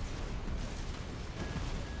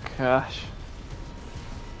 Gosh.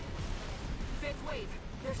 Fifth wave.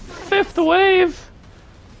 There's so many. Fifth wave!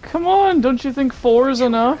 Come on, don't you think 4 is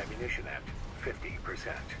enough? Ammunition at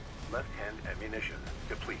 50%. Left-hand ammunition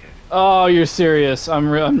depleted. Oh, you're serious. I'm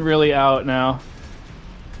really out now.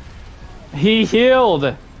 He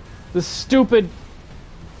healed! The stupid...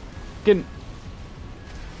 Fucking...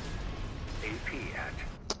 AP at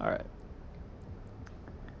Alright.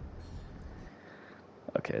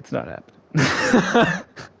 Okay, it's not happening.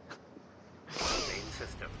 main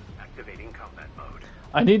system activating combat mode.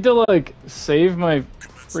 I need to, like, save my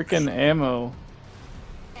freaking ammo.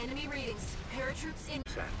 Enemy readings. Paratroops in.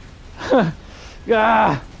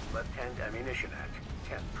 Ah! Left-hand ammunition at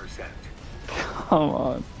 10%. Come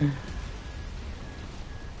on.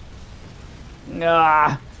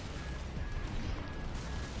 Ah!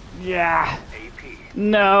 Yeah! AP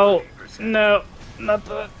No! 30%. No! Not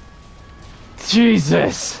the...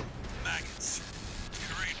 Jesus! Maggots.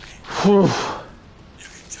 Degrade me. Whew. You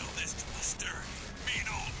can tell this to posterity. Mean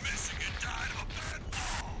old Michigan died of a bad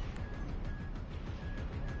fall.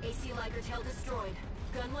 AC Liger tail destroyed.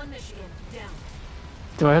 Gun 1 Michigan down.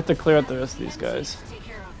 Do I have to clear out the rest of these guys? To take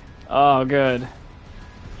care of. Oh, good. You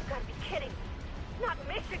gotta be kidding me. Not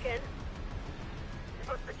Michigan. He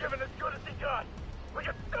must have given as good as he got. We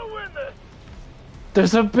can still win this.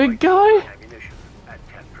 There's a big guy? Ammunition at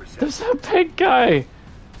 10%. There's a big guy!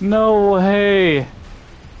 No way!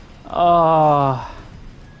 Ah.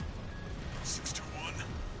 621.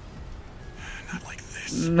 Not like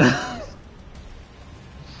this. No.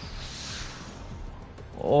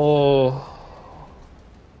 Oh.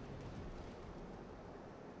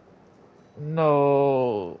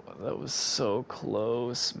 No. That was so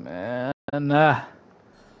close, man. Ah.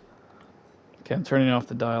 Okay, I'm turning off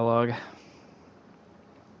the dialogue.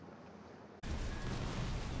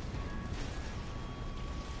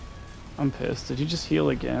 I'm pissed. Did you just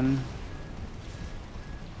heal again?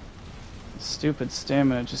 Stupid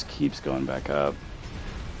stamina just keeps going back up.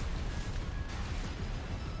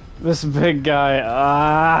 This big guy,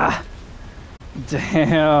 ah!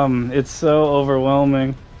 Damn, it's so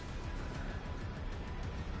overwhelming.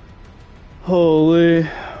 Holy.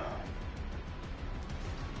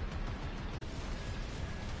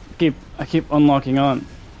 I keep unlocking on.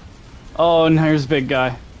 Oh, and here's big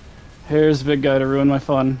guy. Here's big guy to ruin my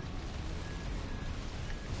fun.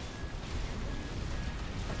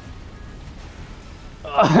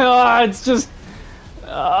 It's just,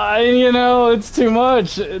 you know, it's too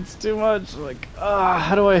much. It's too much. Like,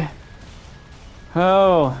 how do I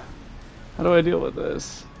deal with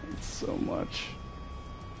this? It's so much.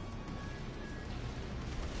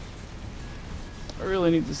 I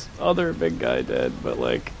really need this other big guy dead, but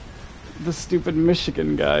like, the stupid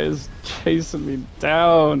Michigan guy is chasing me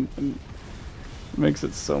down, and it makes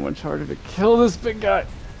it so much harder to kill this big guy.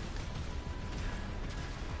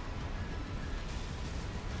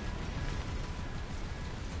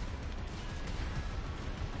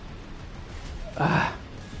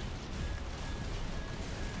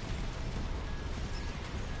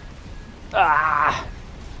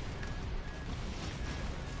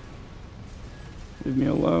 Leave me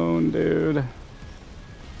alone, dude.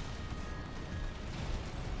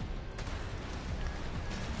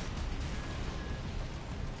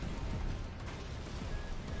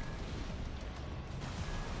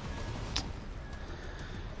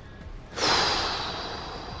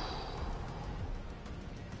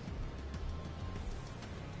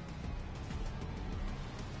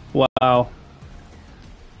 Wow.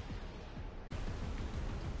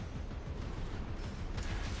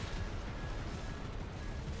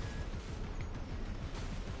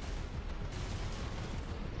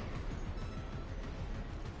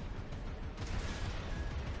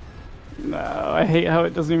 No, I hate how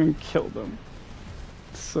it doesn't even kill them.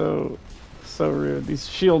 So rude. These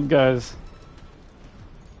shield guys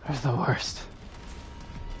are the worst.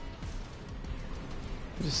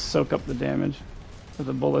 They just soak up the damage with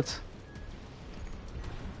the bullets.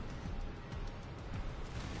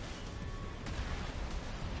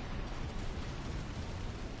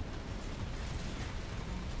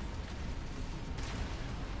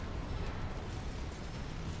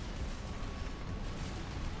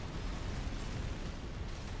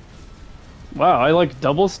 Wow, I like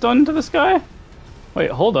double stunned this guy?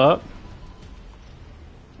 Wait, hold up.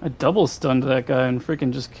 I double stunned that guy and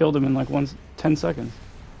freaking just killed him in like 10 seconds.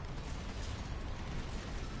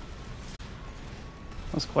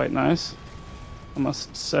 That's quite nice, I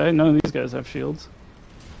must say. None of these guys have shields.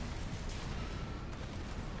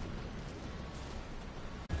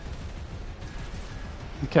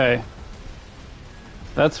 Okay.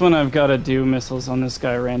 That's when I've got to do missiles on this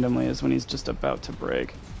guy randomly, is when he's just about to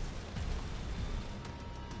break.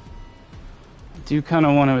 I do kind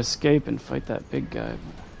of want to escape and fight that big guy.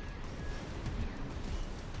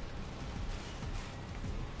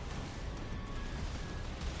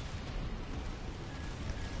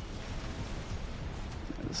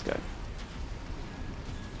 This guy.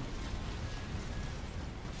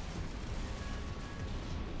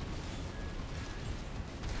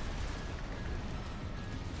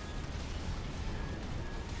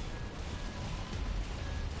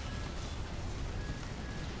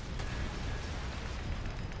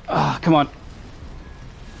 Ah, come on.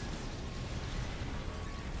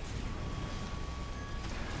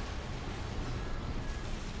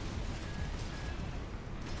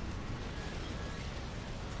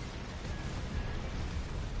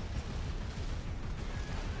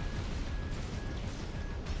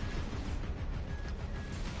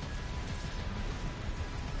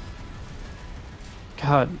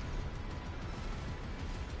 God.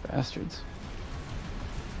 Bastards.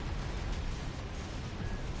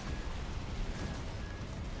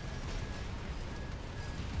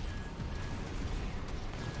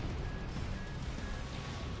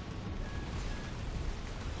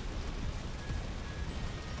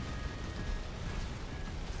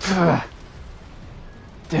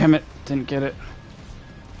 Damn it, didn't get it.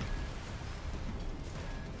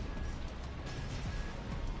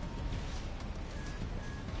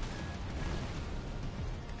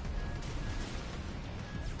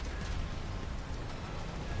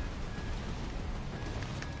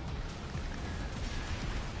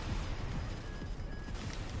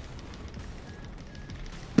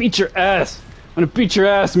 Beat your ass! I'm gonna beat your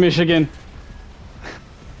ass, Michigan!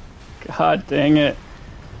 God dang it.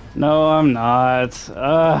 No, I'm not.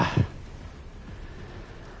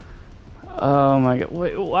 Oh my god.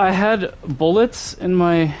 Wait, I had bullets in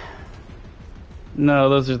my... No,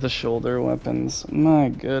 those are the shoulder weapons. My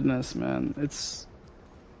goodness, man. It's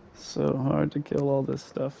so hard to kill all this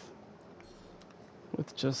stuff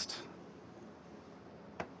with just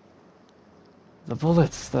the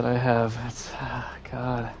bullets that I have. It's...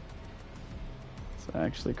 God. It's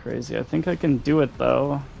actually crazy. I think I can do it,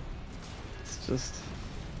 though. It's just...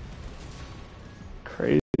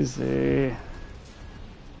 crazy.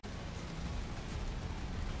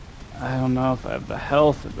 I don't know if I have the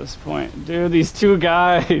health at this point. Dude, these two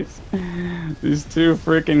guys. These two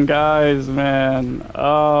freaking guys, man.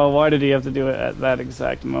 Oh, why did he have to do it at that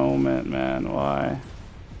exact moment, man? Why?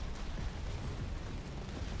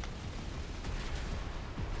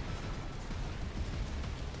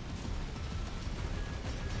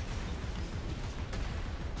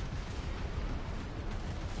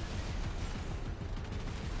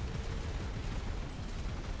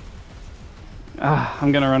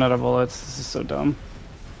 I'm gonna run out of bullets. This is so dumb.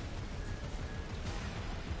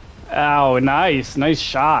 Ow, nice. Nice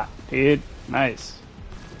shot, dude. Nice.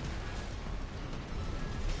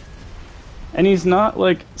 And he's not,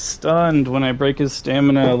 like, stunned when I break his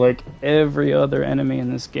stamina like every other enemy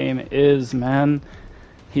in this game is, man.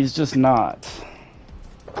 He's just not.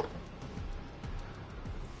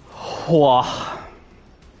 Whoa. I've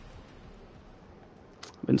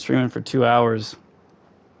been streaming for 2 hours.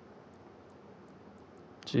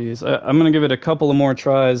 Jeez, I'm gonna give it a couple of more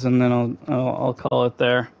tries and then I'll call it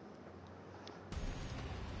there.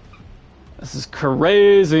 This is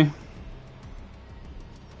crazy.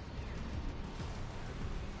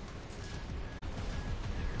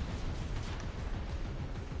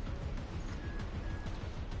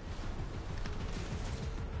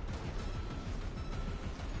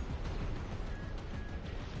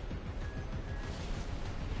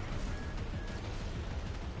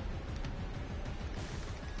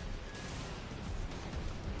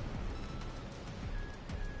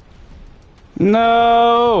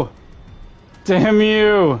 No! Damn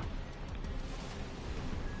you!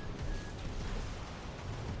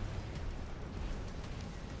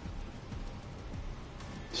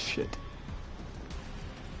 Shit.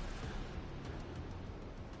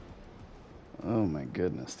 Oh my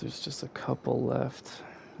goodness, there's just a couple left.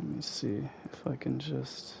 Let me see if I can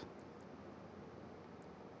just...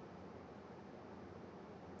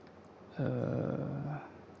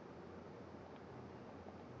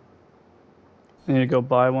 I need to go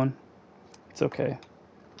buy one. It's okay.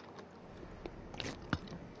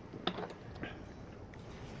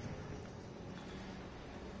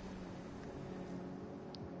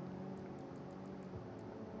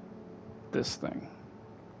 This thing.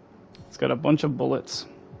 It's got a bunch of bullets.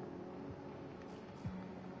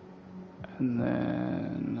 And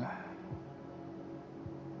then...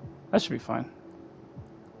 that should be fine.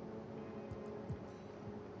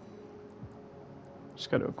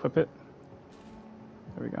 Just got to equip it.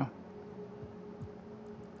 There we go.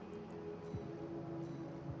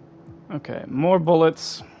 Okay, more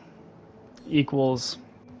bullets equals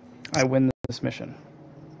I win this mission.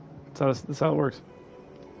 That's how it works.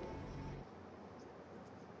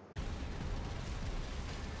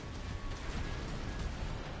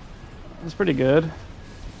 It's pretty good.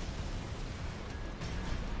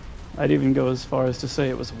 I'd even go as far as to say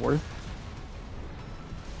it was worth.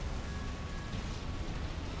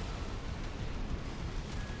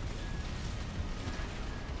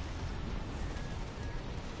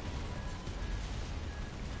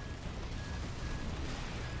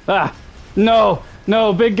 Ah! No!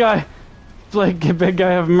 No, big guy! Like, big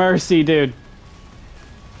guy, have mercy, dude.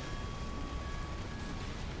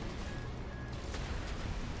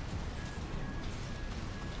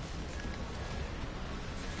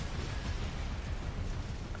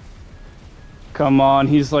 Come on,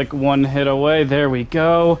 he's like one hit away. There we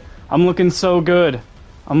go. I'm looking so good.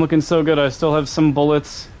 I'm looking so good. I still have some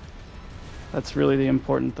bullets. That's really the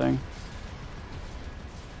important thing.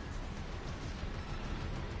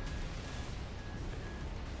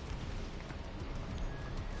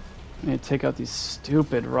 I need to take out these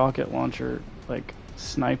stupid rocket launcher, like,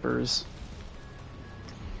 snipers.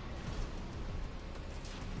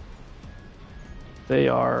 They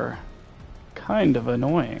are kind of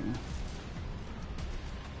annoying.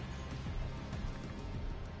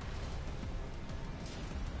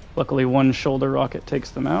 Luckily, one shoulder rocket takes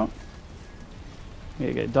them out.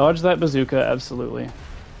 Okay, dodge that bazooka, absolutely.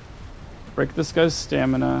 Break this guy's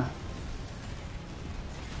stamina.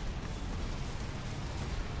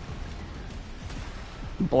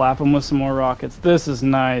 Blap him with some more rockets. This is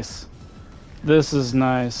nice. This is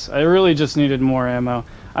nice. I really just needed more ammo.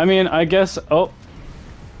 I mean, I guess... oh.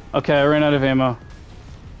 Okay, I ran out of ammo.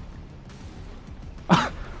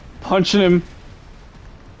 Punching him.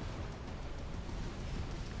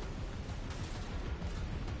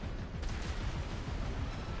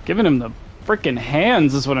 Giving him the frickin'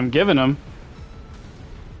 hands is what I'm giving him.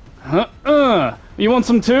 You want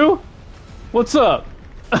some too? What's up?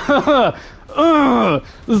 This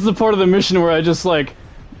is the part of the mission where I just, like,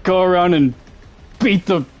 go around and beat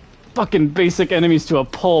the fucking basic enemies to a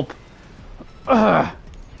pulp. Come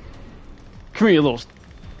here, you little...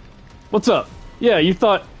 what's up? Yeah, you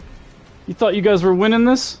thought you guys were winning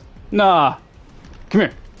this? Nah. Come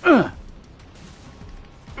here.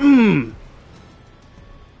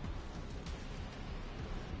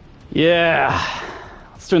 Yeah.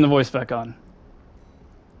 Let's turn the voice back on.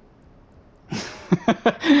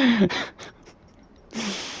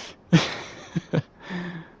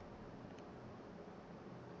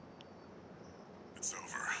 It's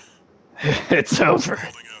over. It's over.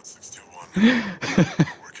 Holding out 621.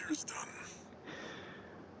 Work here is done.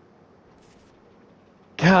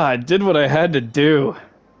 God, did what I had to do.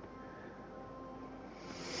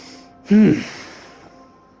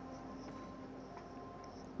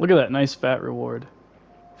 Look at that nice fat reward.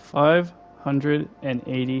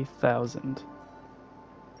 580,000.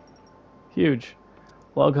 Huge.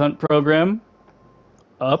 Log hunt program.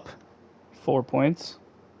 Up 4 points.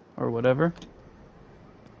 Or whatever.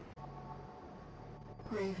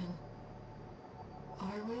 Raven,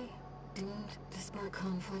 are we doomed to spark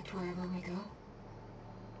conflict wherever we go?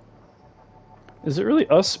 Is it really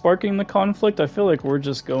us sparking the conflict? I feel like we're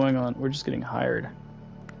just getting hired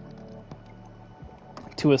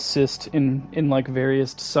to assist in like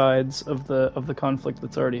various sides of the conflict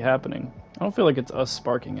that's already happening. I don't feel like it's us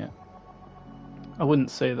sparking it. I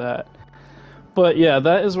wouldn't say that. But yeah,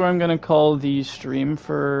 that is where I'm gonna call the stream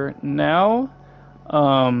for now.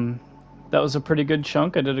 That was a pretty good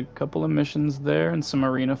chunk. I did a couple of missions there and some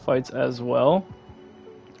arena fights as well.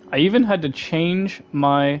 I even had to change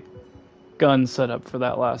my gun setup for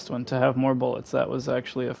that last one to have more bullets. That was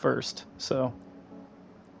actually a first. So,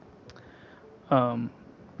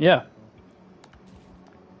 yeah.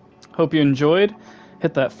 Hope you enjoyed.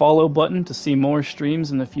 Hit that follow button to see more streams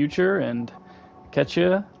in the future, and catch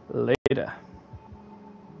you later.